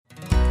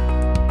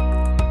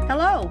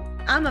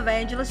I'm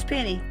Evangelist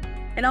Penny,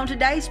 and on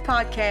today's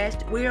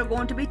podcast, we are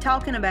going to be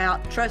talking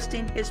about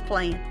trusting His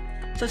plan.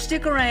 So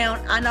stick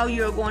around. I know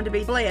you are going to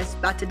be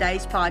blessed by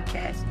today's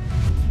podcast.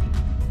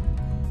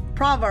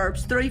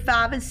 Proverbs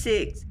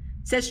 3:5-6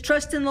 says,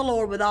 "Trust in the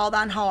Lord with all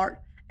thine heart,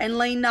 and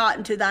lean not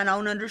into thine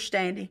own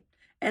understanding.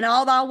 In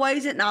all thy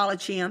ways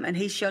acknowledge Him, and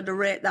He shall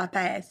direct thy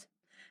paths."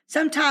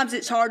 Sometimes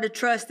it's hard to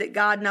trust that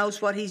God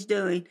knows what He's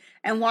doing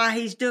and why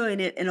He's doing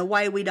it in a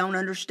way we don't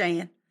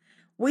understand.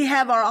 We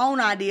have our own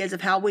ideas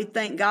of how we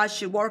think God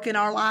should work in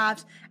our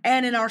lives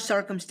and in our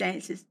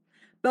circumstances.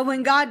 But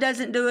when God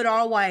doesn't do it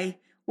our way,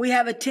 we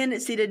have a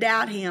tendency to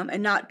doubt Him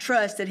and not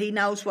trust that He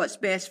knows what's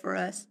best for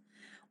us.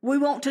 We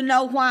want to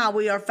know why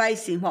we are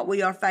facing what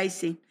we are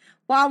facing,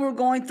 why we're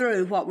going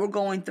through what we're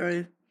going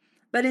through.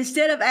 But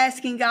instead of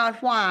asking God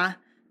why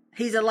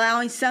He's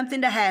allowing something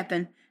to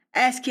happen,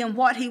 ask Him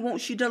what He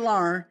wants you to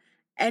learn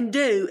and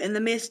do in the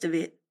midst of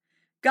it.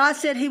 God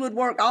said He would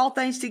work all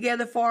things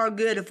together for our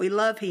good if we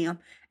love Him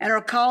and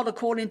are called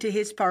according to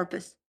His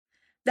purpose.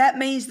 That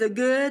means the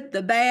good,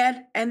 the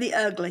bad, and the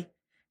ugly.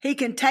 He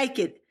can take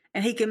it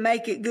and He can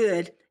make it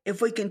good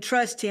if we can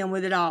trust Him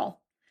with it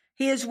all.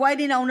 He is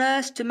waiting on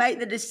us to make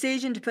the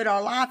decision to put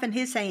our life in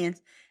His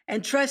hands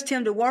and trust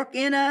Him to work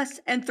in us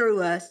and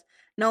through us,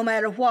 no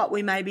matter what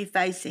we may be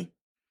facing.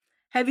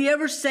 Have you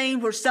ever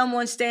seen where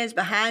someone stands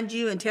behind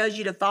you and tells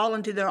you to fall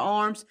into their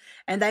arms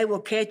and they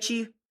will catch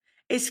you?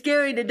 It's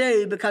scary to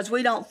do because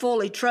we don't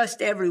fully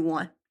trust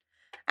everyone.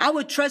 I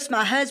would trust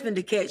my husband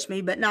to catch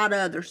me, but not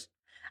others.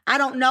 I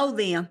don't know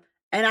them,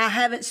 and I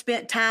haven't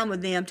spent time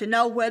with them to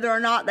know whether or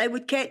not they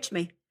would catch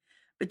me.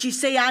 But you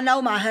see, I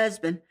know my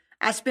husband.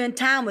 I spend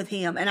time with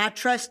him, and I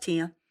trust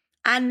him.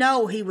 I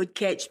know he would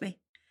catch me.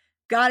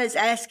 God is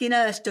asking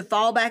us to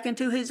fall back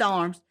into His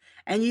arms,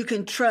 and you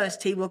can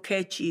trust He will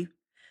catch you.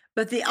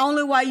 But the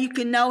only way you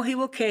can know He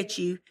will catch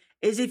you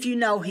is if you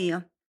know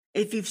Him,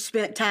 if you've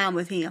spent time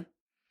with Him.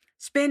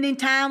 Spending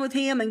time with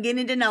Him and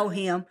getting to know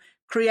Him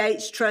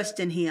creates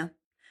trust in Him.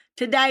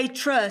 Today,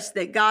 trust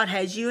that God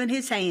has you in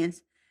His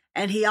hands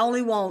and He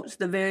only wants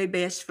the very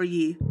best for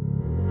you.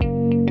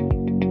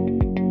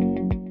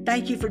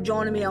 Thank you for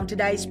joining me on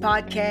today's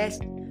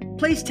podcast.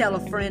 Please tell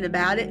a friend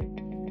about it.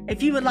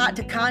 If you would like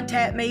to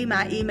contact me,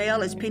 my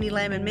email is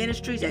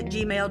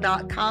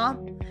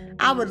pennylamonministries@gmail.com.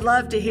 I would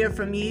love to hear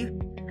from you.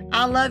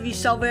 I love you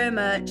so very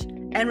much.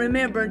 And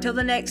remember, until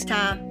the next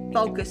time,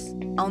 focus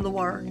on the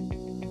Word.